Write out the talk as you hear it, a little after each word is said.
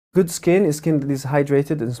Good skin is skin that is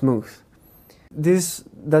hydrated and smooth. This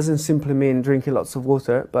doesn't simply mean drinking lots of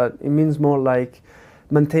water, but it means more like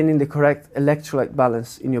maintaining the correct electrolyte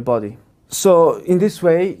balance in your body. So in this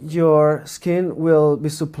way, your skin will be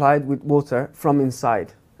supplied with water from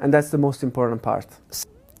inside, and that's the most important part.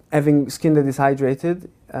 Having skin that is hydrated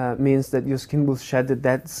means that your skin will shed the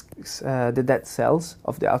dead cells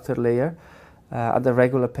of the outer layer at a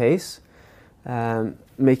regular pace,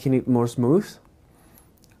 making it more smooth.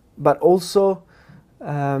 But also,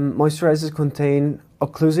 moisturizers contain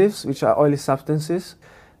occlusives, which are oily substances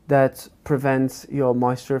that prevent your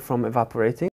moisture from evaporating.